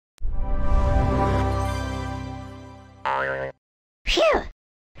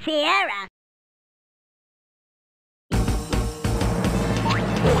Sierra.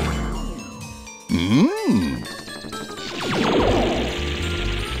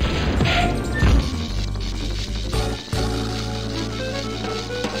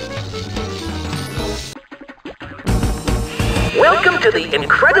 Welcome to the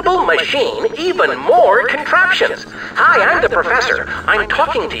incredible machine, Even More Contraptions. Hi, I'm the professor. I'm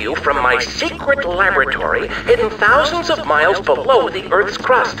talking to you from my secret laboratory hidden thousands of miles below the Earth's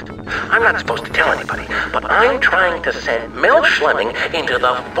crust. I'm not supposed to tell anybody, but I'm trying to send Mel Schlemming into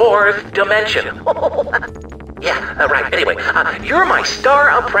the fourth dimension. Right. Anyway, you're my star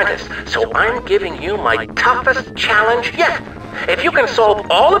apprentice, so I'm giving you my toughest challenge yet. If you can solve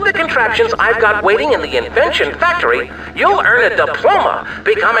all of the contraptions I've got waiting in the invention factory, you'll earn a diploma,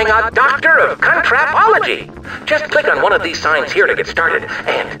 becoming a doctor of contrapology. Just click on one of these signs here to get started,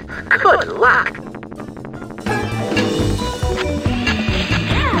 and good luck.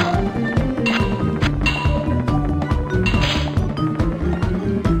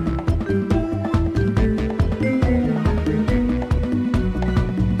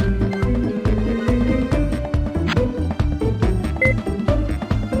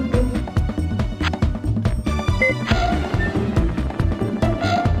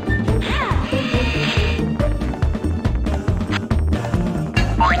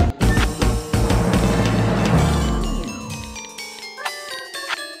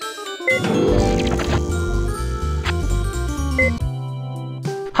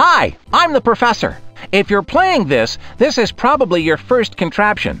 Hi, I'm the professor. If you're playing this is probably your first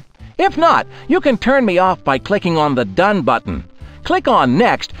contraption. If not, you can turn me off by clicking on the Done button. Click on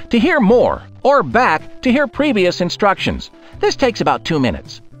Next to hear more, or Back to hear previous instructions. This takes about 2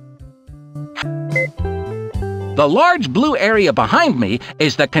 minutes. The large blue area behind me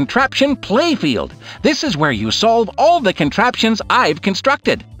is the contraption playfield. This is where you solve all the contraptions I've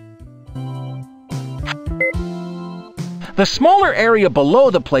constructed. The smaller area below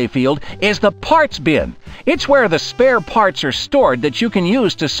the playfield is the parts bin. It's where the spare parts are stored that you can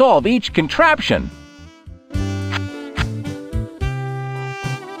use to solve each contraption.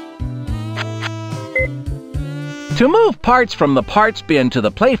 To move parts from the parts bin to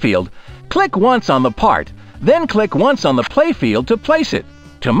the playfield, click once on the part, then click once on the playfield to place it.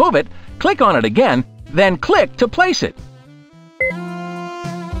 To move it, click on it again, then click to place it.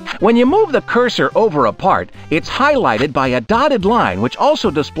 When you move the cursor over a part, it's highlighted by a dotted line which also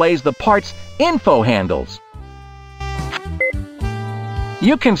displays the part's info handles.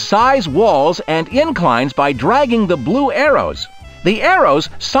 You can size walls and inclines by dragging the blue arrows. The arrows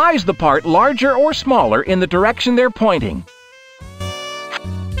size the part larger or smaller in the direction they're pointing.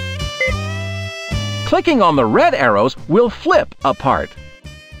 Clicking on the red arrows will flip a part.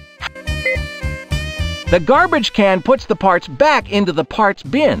 The garbage can puts the parts back into the parts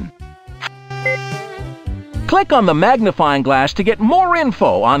bin. Click on the magnifying glass to get more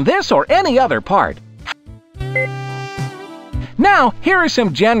info on this or any other part. Now, here are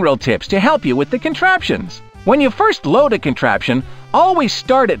some general tips to help you with the contraptions. When you first load a contraption, always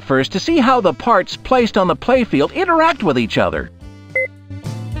start it first to see how the parts placed on the playfield interact with each other.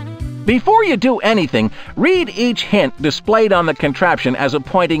 Before you do anything, read each hint displayed on the contraption as a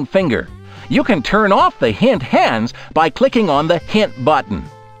pointing finger. You can turn off the hint hands by clicking on the hint button.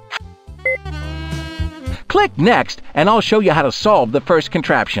 Click Next and I'll show you how to solve the first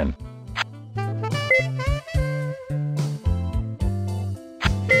contraption.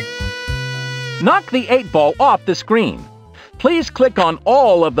 Knock the 8-ball off the screen. Please click on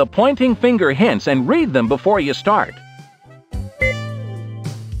all of the pointing finger hints and read them before you start.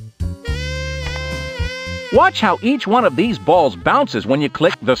 Watch how each one of these balls bounces when you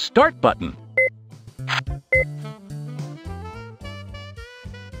click the Start button.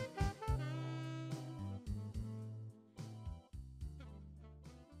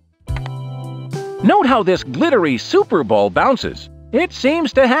 Note how this glittery super ball bounces. It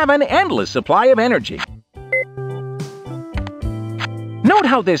seems to have an endless supply of energy. Note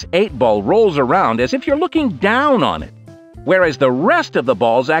how this 8-ball rolls around as if you're looking down on it, whereas the rest of the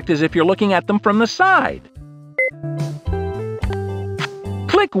balls act as if you're looking at them from the side.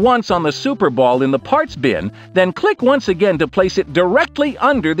 Click once on the super ball in the parts bin, then click once again to place it directly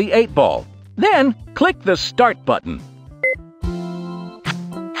under the 8-ball. Then click the Start button.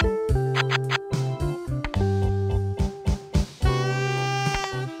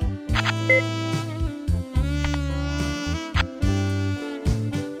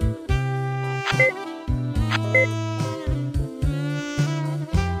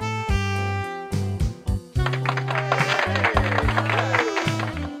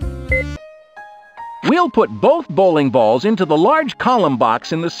 We'll put both bowling balls into the large column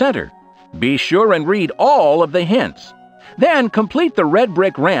box in the center. Be sure and read all of the hints. Then complete the red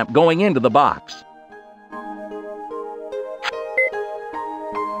brick ramp going into the box.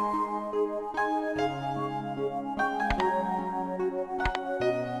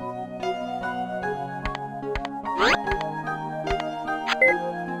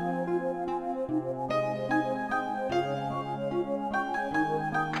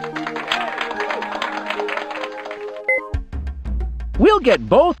 We'll get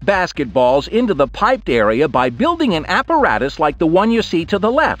both basketballs into the piped area by building an apparatus like the one you see to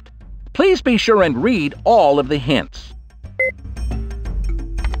the left. Please be sure and read all of the hints.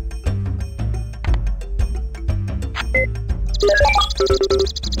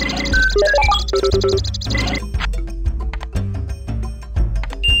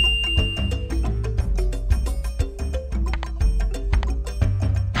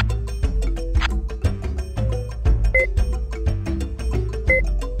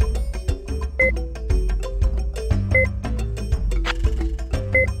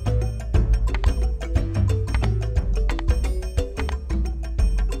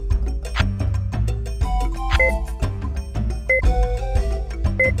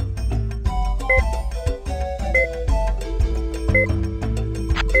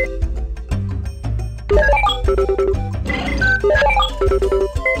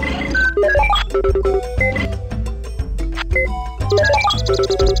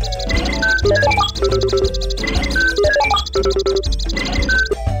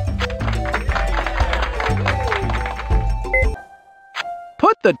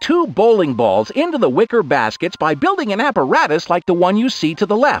 Put the two bowling balls into the wicker baskets by building an apparatus like the one you see to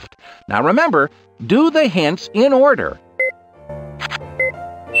the left. Now remember, do the hints in order.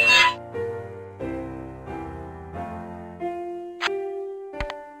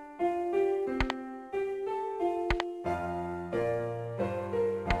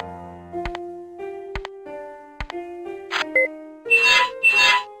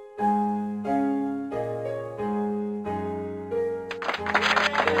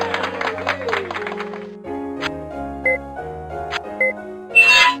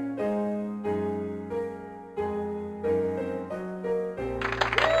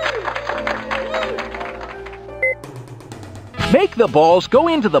 Make the balls go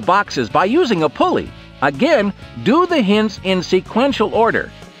into the boxes by using a pulley. Again, do the hints in sequential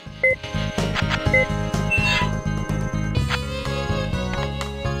order.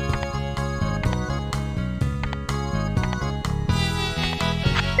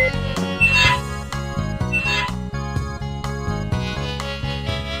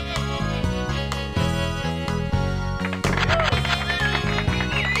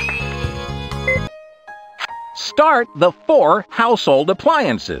 Start the 4 household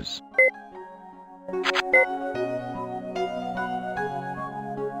appliances.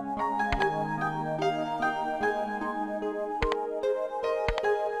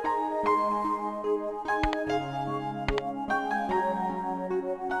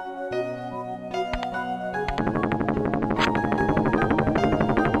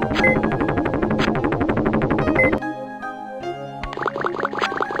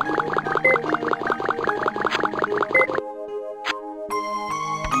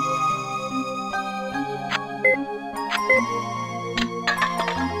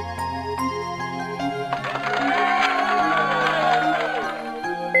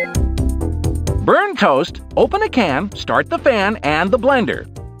 Burn toast, open a can, start the fan and the blender.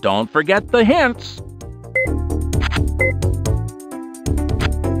 Don't forget the hints.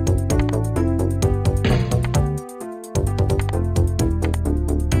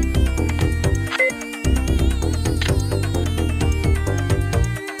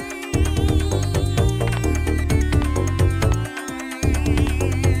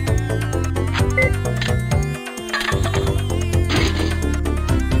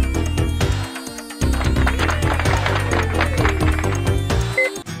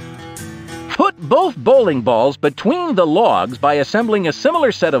 Both bowling balls between the logs by assembling a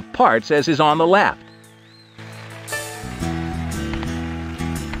similar set of parts as is on the left.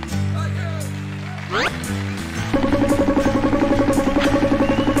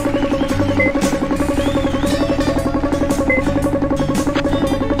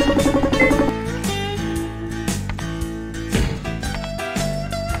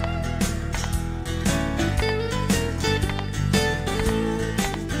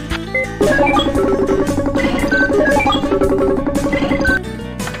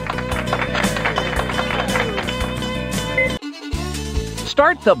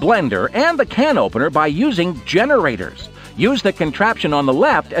 Start the blender and the can opener by using generators. Use the contraption on the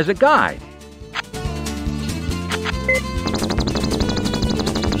left as a guide.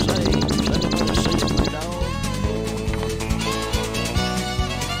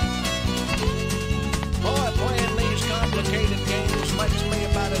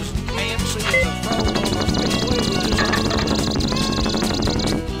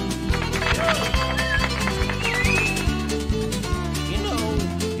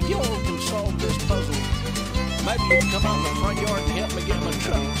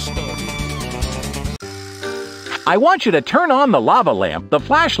 I want you to turn on the lava lamp, the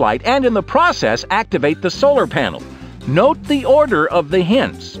flashlight, and in the process activate the solar panel. Note the order of the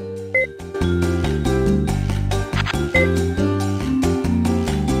hints.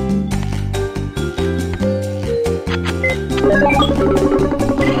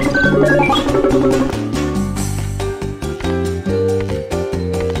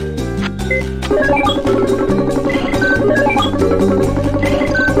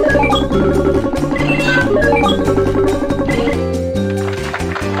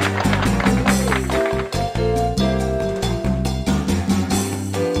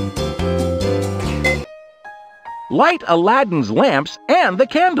 Light Aladdin's lamps and the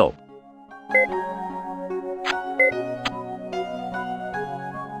candle.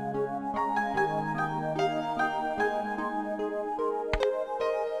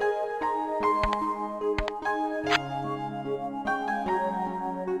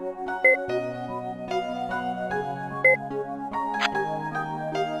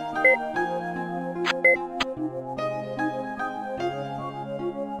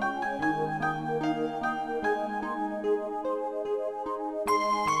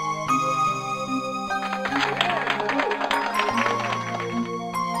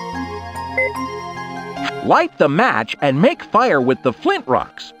 Light the match and make fire with the flint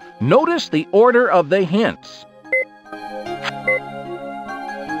rocks. Notice the order of the hints.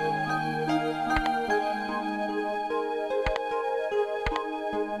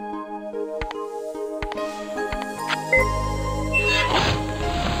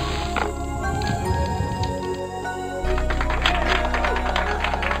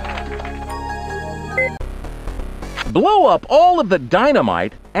 Blow up all of the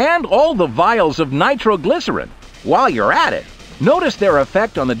dynamite and all the vials of nitroglycerin. While you're at it, notice their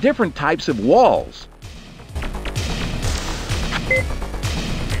effect on the different types of walls.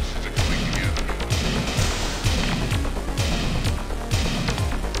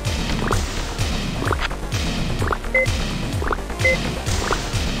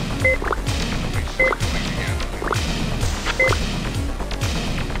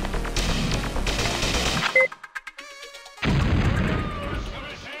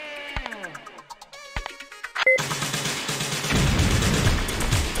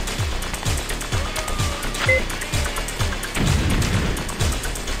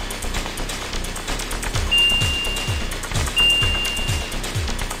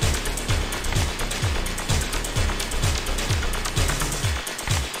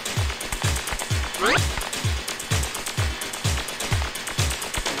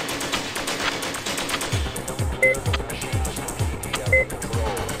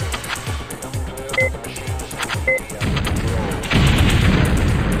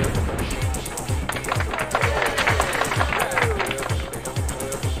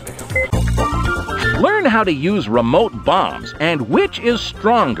 Learn how to use remote bombs and which is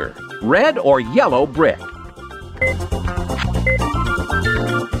stronger, red or yellow brick.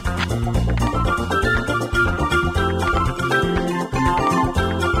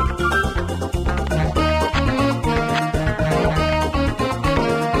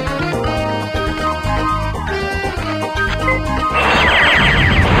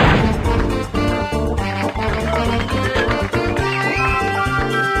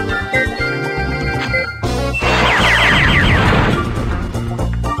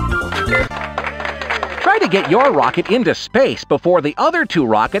 Try to get your rocket into space before the other two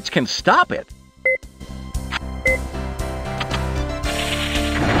rockets can stop it.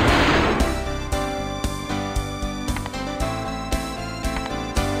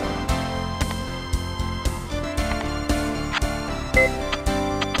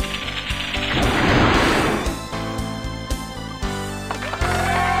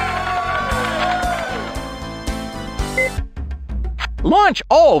 Launch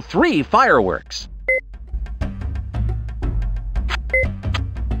all 3 fireworks.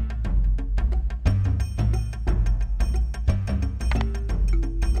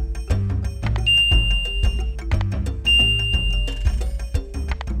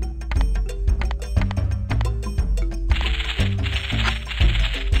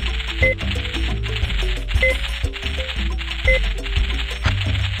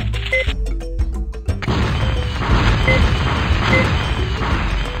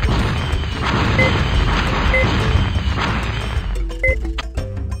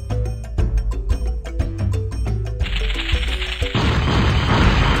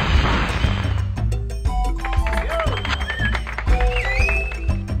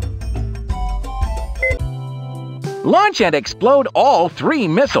 Launch and explode all 3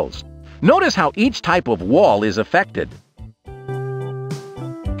 missiles. Notice how each type of wall is affected.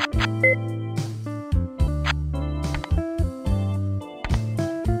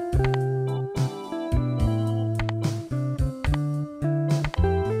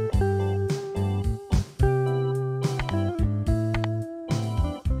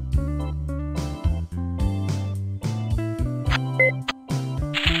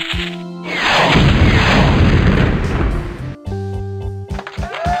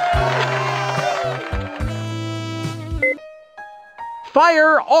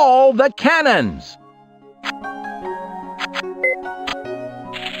 Fire all the cannons!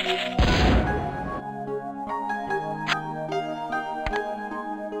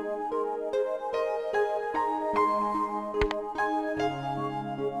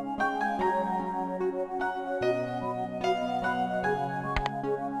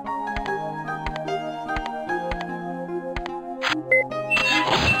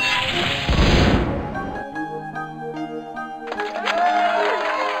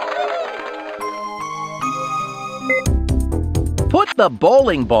 Put the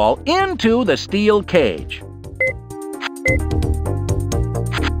bowling ball into the steel cage.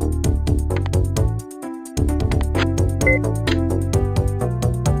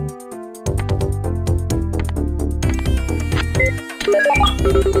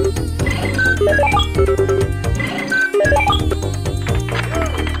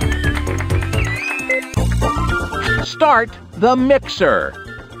 Start the mixer.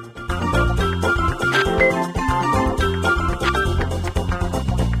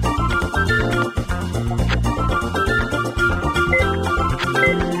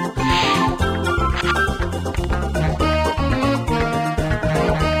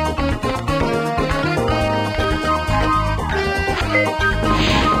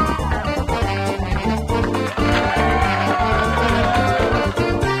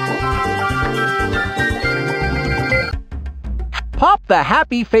 Pop the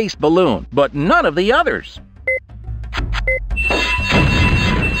happy face balloon, but none of the others.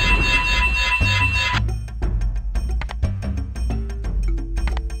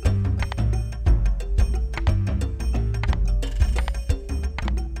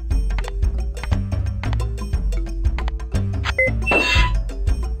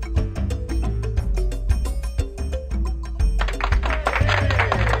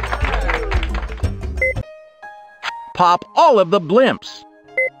 Pop all of the blimps.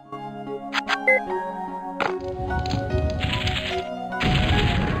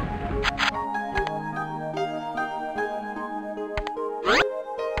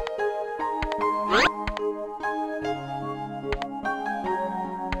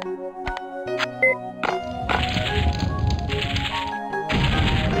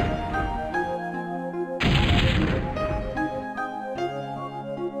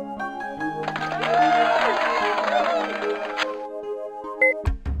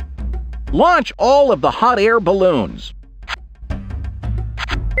 Launch all of the hot air balloons.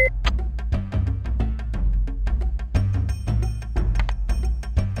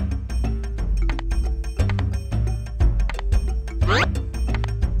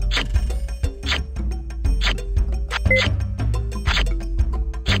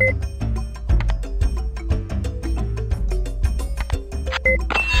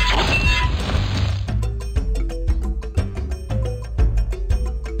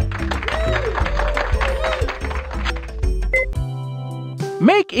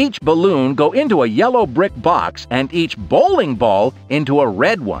 Make each balloon go into a yellow brick box and each bowling ball into a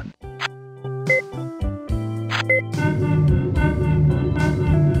red one.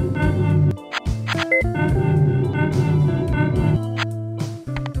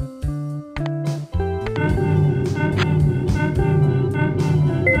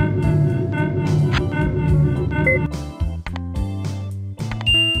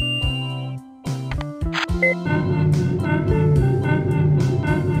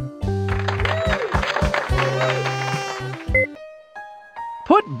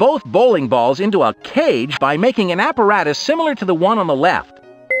 Put both bowling balls into a cage by making an apparatus similar to the one on the left.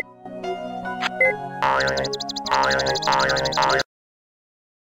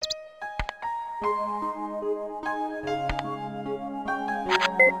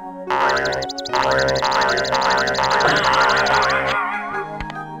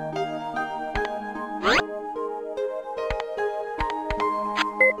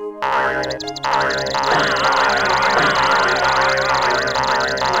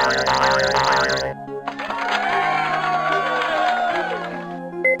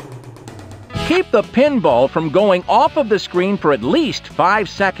 Keep the pinball from going off of the screen for at least 5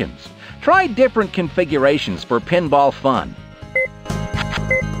 seconds. Try different configurations for pinball fun.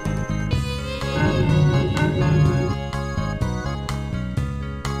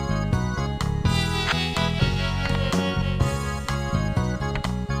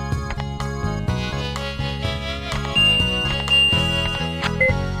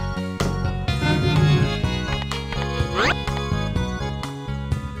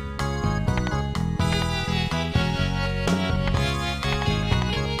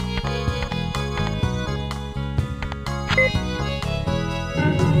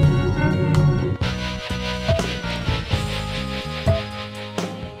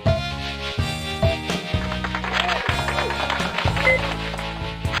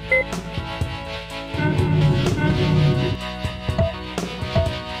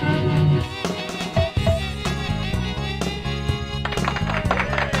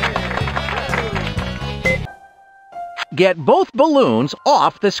 Get both balloons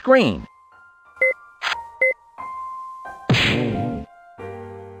off the screen.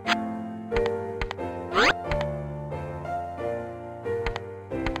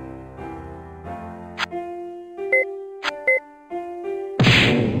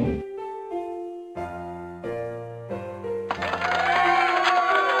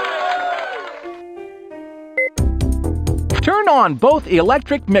 Turn on both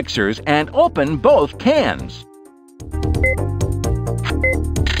electric mixers and open both cans.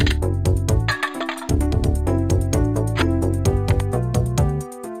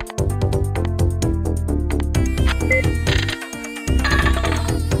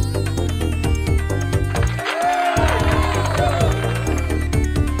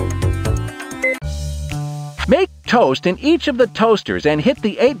 Make toast in each of the toasters and hit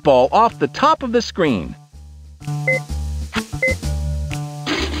the 8-ball off the top of the screen.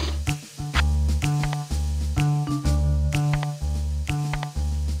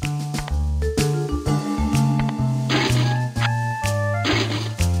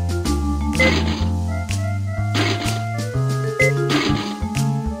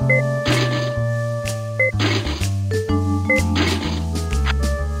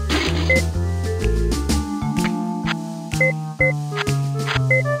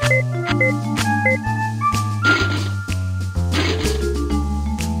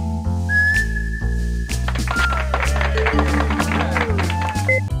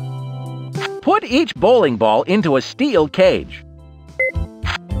 Put each bowling ball into a steel cage.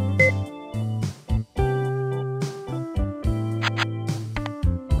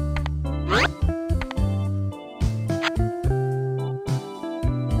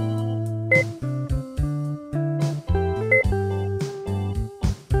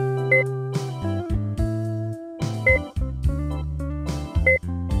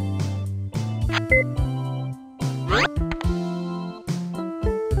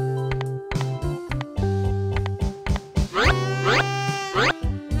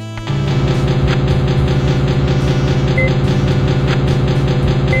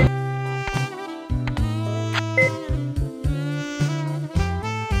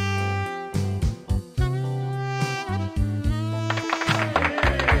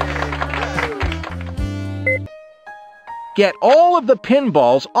 Get all of the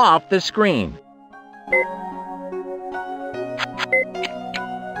pinballs off the screen.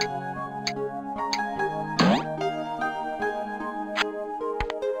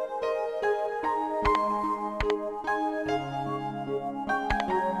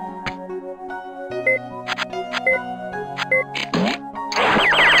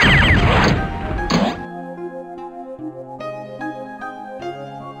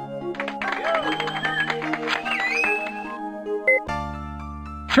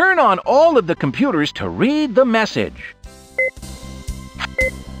 Turn on all of the computers to read the message.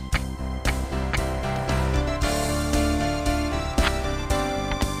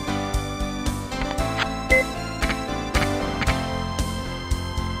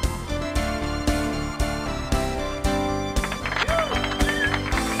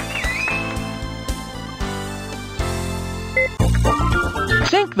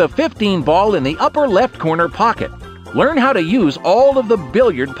 Sink the 15 ball in the upper left corner pocket. Learn how to use all of the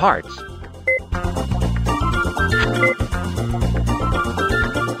billiard parts.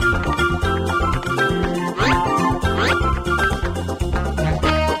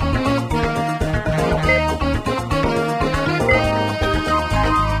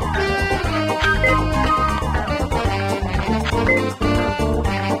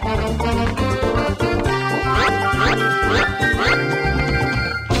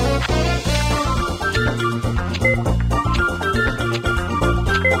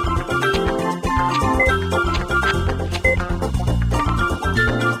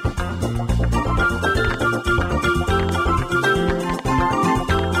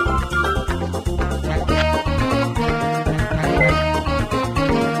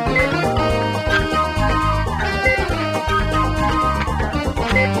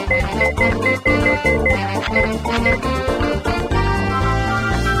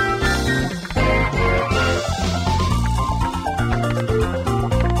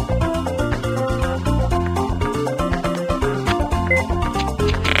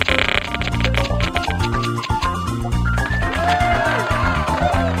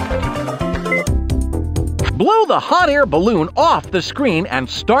 Blow the hot air balloon off the screen and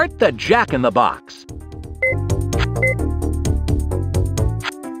start the Jack-in-the-Box.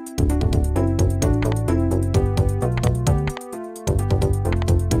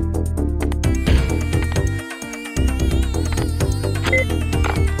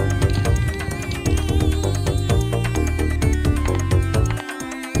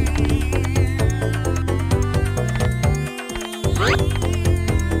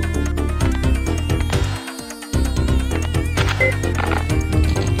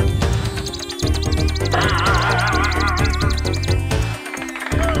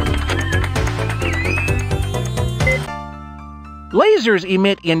 Lasers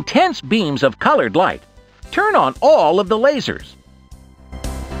emit intense beams of colored light. Turn on all of the lasers.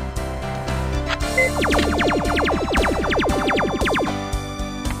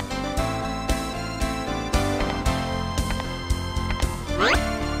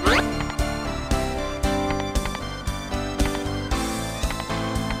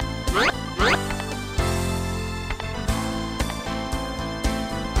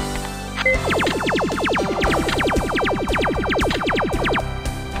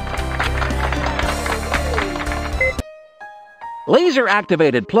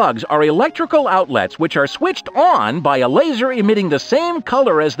 Laser-activated plugs are electrical outlets which are switched on by a laser emitting the same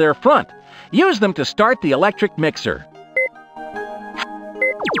color as their front. Use them to start the electric mixer.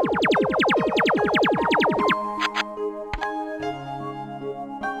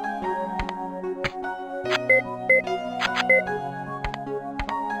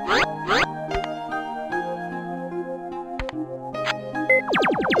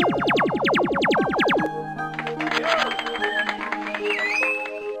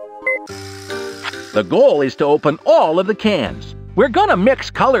 The goal is to open all of the cans. We're gonna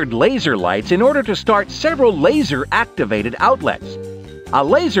mix colored laser lights in order to start several laser-activated outlets. A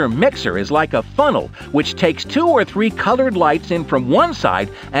laser mixer is like a funnel which takes 2 or 3 colored lights in from one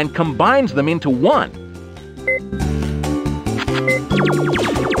side and combines them into one.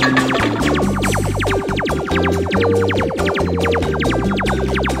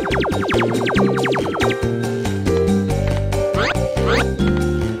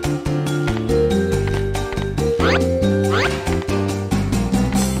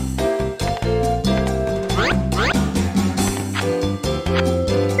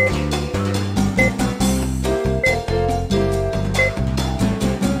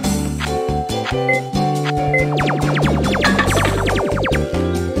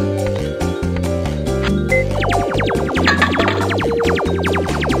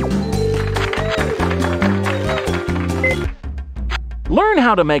 Learn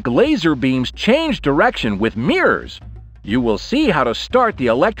how to make laser beams change direction with mirrors. You will see how to start the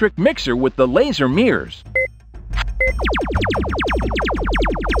electric mixer with the laser mirrors.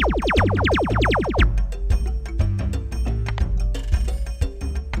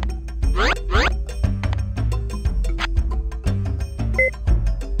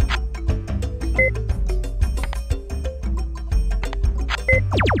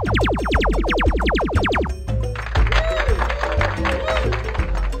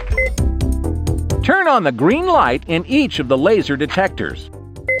 Turn on the green light in each of the laser detectors.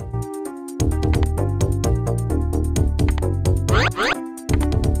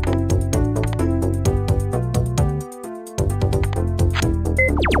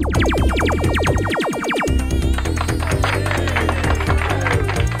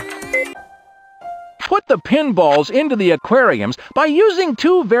 Put the pinballs into the aquariums by using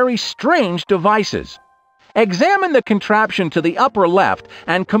 2 very strange devices. Examine the contraption to the upper left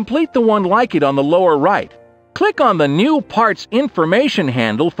and complete the one like it on the lower right. Click on the New Parts Information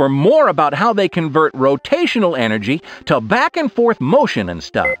handle for more about how they convert rotational energy to back and forth motion and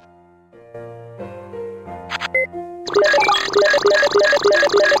stuff.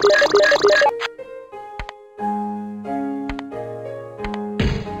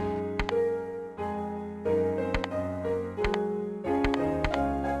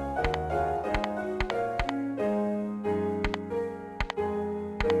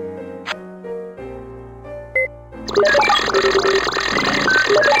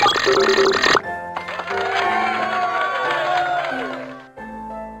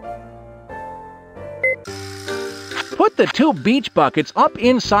 Put the 2 beach buckets up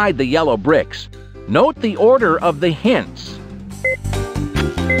inside the yellow bricks. Note the order of the hints.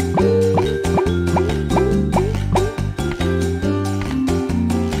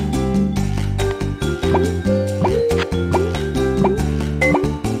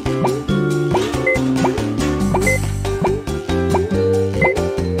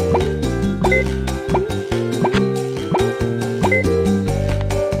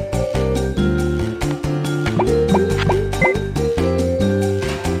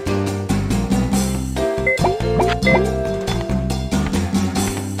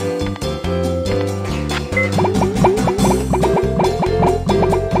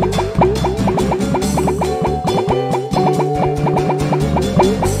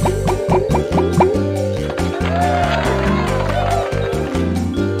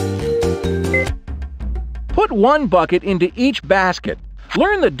 Put 1 bucket into each basket.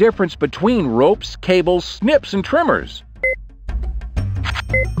 Learn the difference between ropes, cables, snips, and trimmers.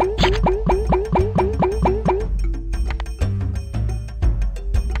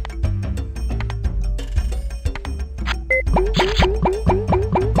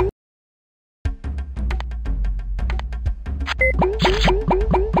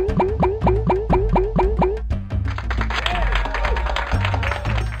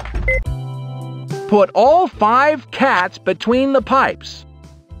 Put all 5 cats between the pipes.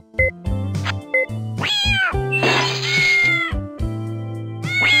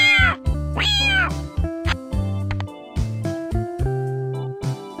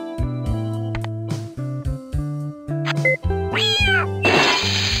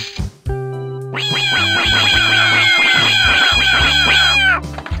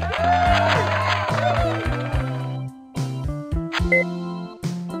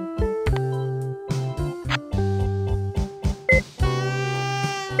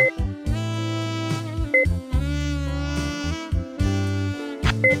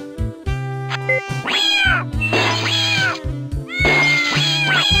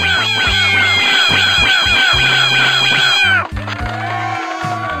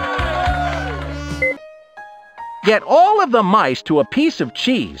 Get all of the mice to a piece of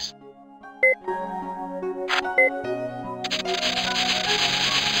cheese.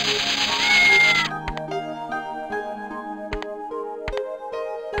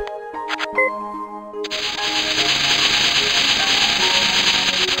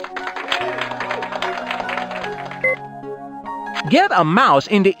 Get a mouse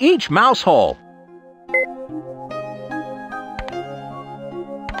into each mouse hole.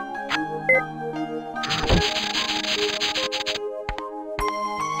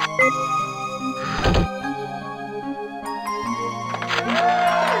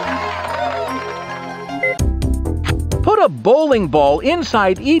 Put a bowling ball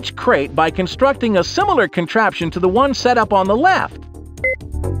inside each crate by constructing a similar contraption to the one set up on the left.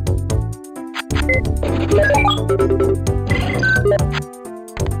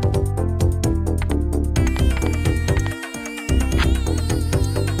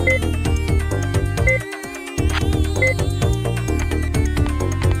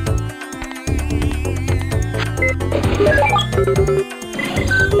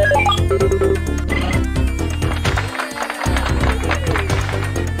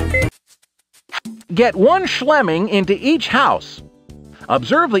 Get 1 Schlemming into each house.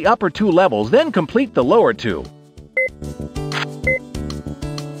 Observe the upper 2 levels, then complete the lower 2.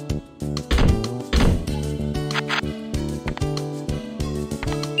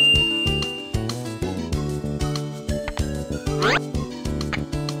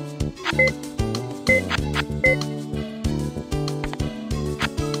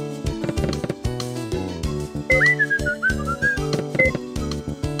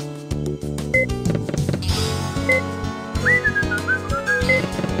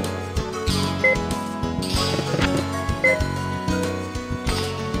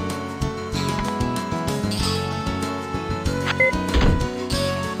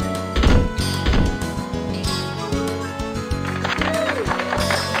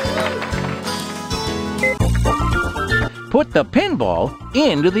 Put the pinball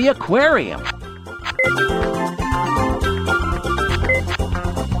into the aquarium.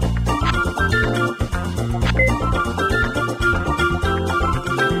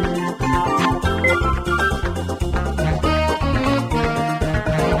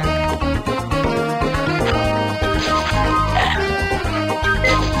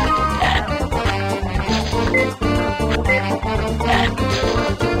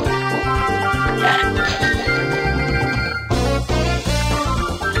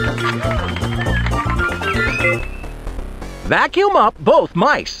 Vacuum up both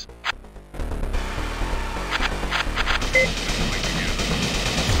mice.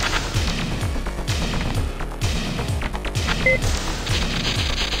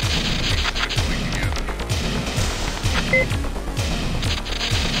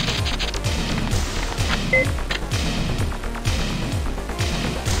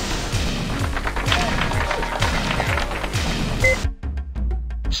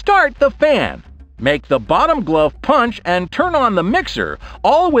 Start the fan. Make the bottom glove punch and turn on the mixer,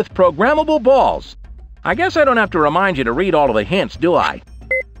 all with programmable balls. I guess I don't have to remind you to read all of the hints, do I?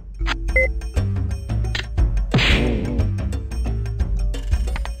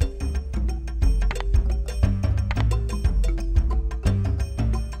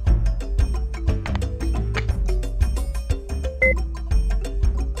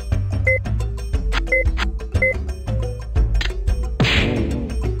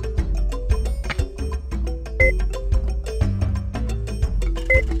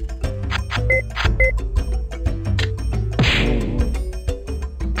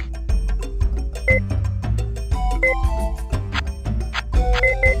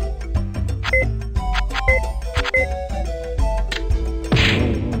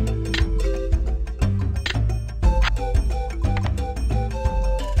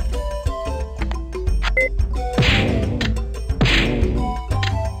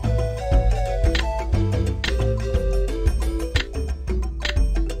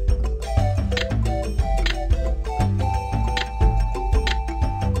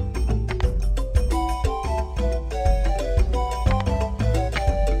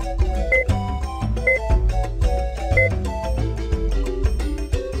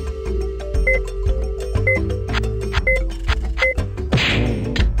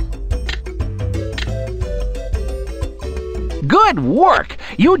 Good work!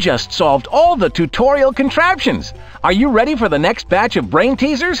 You just solved all the tutorial contraptions. Are you ready for the next batch of brain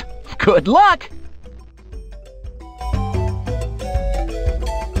teasers? Good luck!